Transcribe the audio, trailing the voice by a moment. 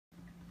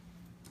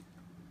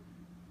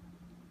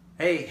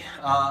Hey,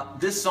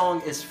 this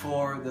song is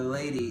for the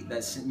lady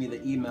that sent me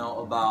the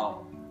email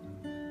about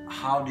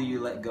how do you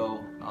let go.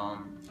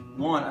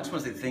 One, I just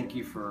want to say thank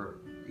you for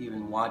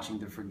even watching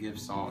the Forgive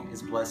song.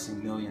 It's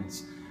blessing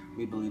millions,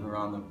 we believe,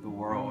 around the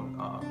world.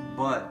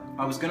 But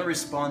I was going to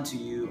respond to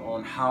you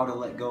on how to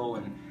let go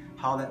and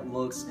how that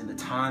looks and the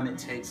time it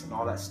takes and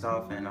all that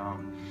stuff. And I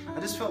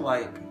just felt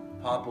like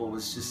Papa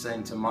was just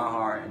saying to my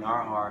heart and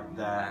our heart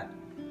that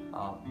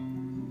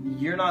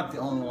you're not the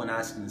only one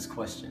asking this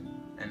question.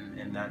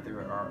 And that there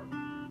are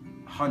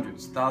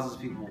hundreds, thousands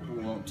of people who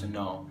want to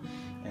know.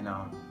 And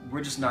we're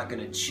just not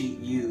going to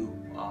cheat you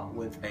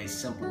with a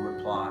simple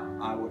reply.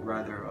 I would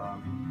rather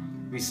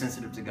be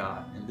sensitive to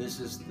God. And this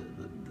is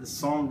the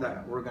song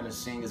that we're going to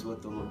sing is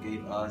what the Lord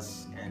gave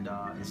us. And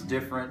it's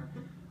different.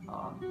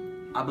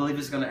 I believe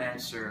it's going to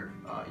answer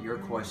your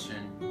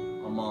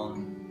question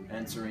among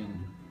answering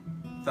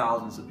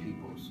thousands of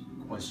people's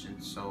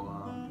questions. So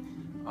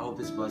I hope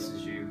this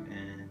blesses you,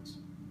 and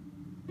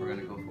we're going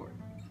to go for it.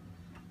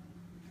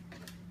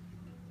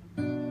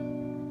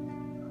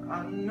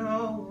 I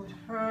know it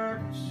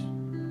hurts.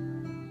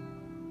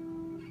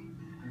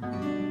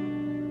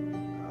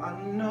 I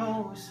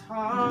know it's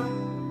hard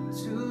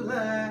to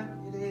let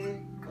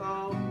it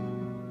go.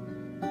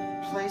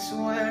 The place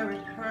where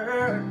it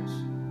hurts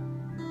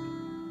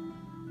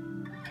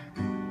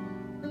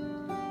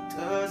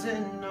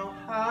doesn't know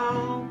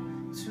how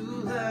to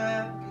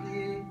let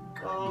it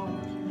go.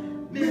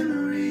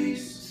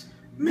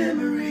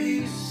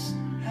 Memories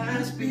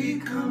has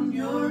become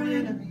your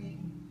enemy.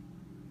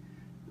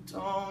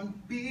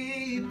 Don't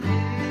be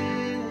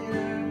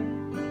bitter.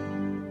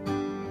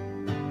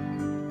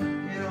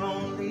 It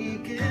only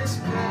gets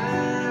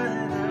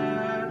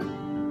better.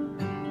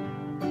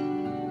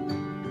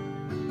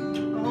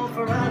 Oh,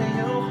 for out of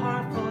your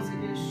heart flows the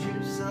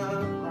issues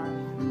of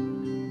life.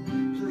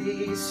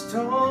 Please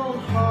don't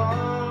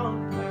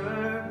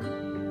harbor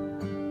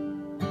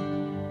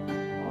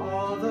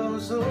all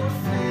those old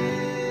feelings.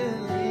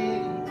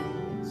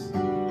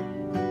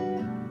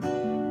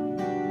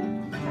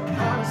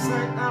 Out of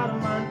sight, out of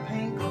mind,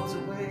 pain goes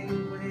away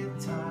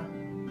with time.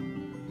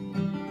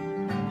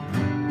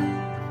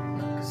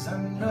 'Cause I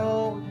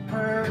know it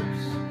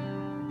hurts.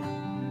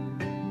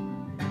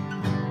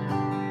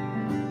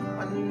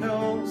 I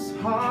know it's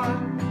hard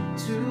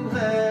to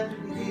let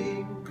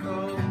it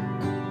go.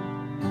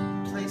 A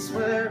place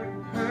where it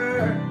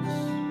hurts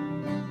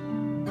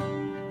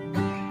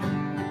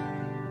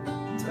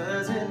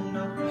doesn't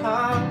know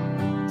how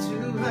to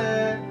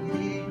let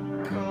it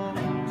go.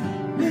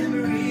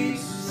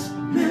 Memories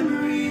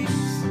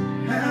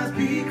has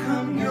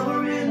become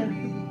your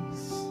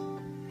enemies.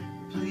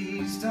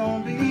 Please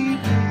don't be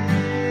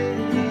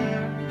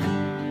bitter.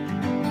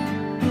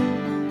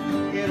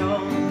 It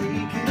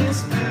only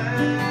gets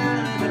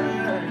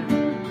better.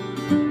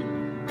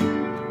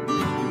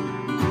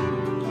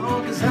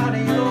 Oh, 'cause out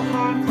of your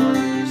heart flows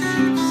the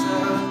issues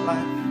of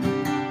life.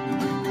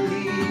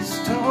 Please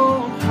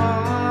don't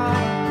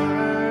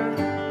harbor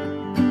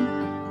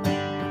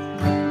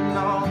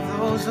all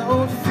those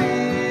old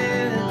feelings.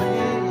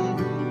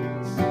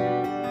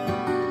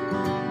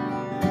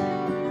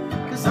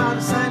 Out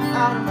of sight,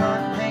 out of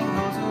mind, pain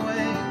goes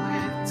away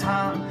with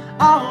time.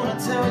 I wanna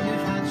tell you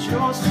that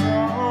you're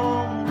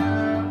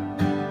stronger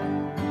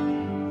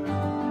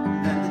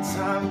than the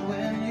time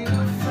when you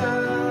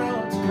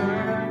felt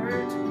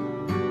hurt.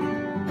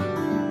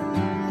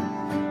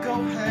 Go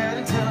ahead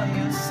and tell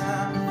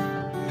yourself,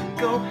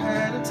 go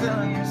ahead and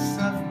tell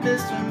yourself,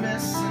 Mr. and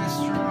Mrs.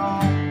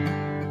 Strong.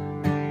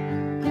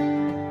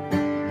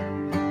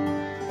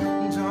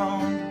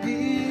 Don't be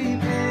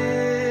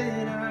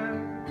bitter.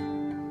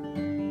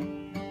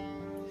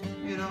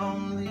 It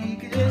only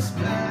gets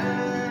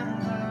better.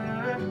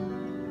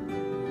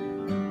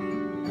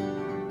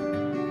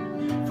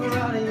 For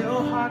out of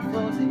your heart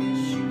flows the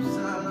issues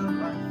of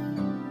life.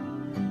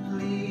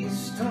 Please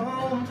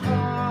don't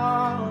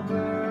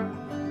harbor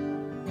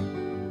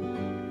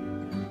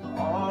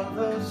all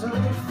those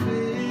old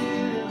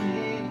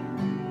feelings.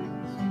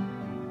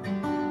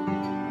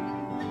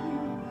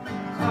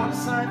 Out of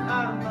sight,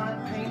 out of mind,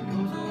 pain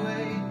goes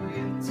away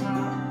with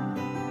time.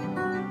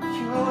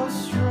 You're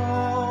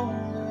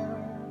stronger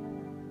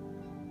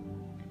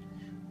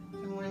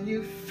than when you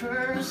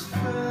first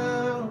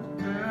felt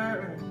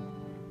hurt.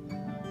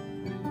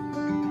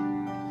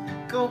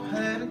 Go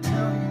ahead and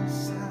tell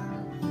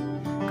yourself,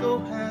 go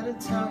ahead and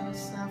tell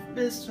yourself,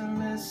 Mr. and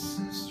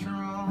Mrs.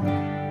 Strong.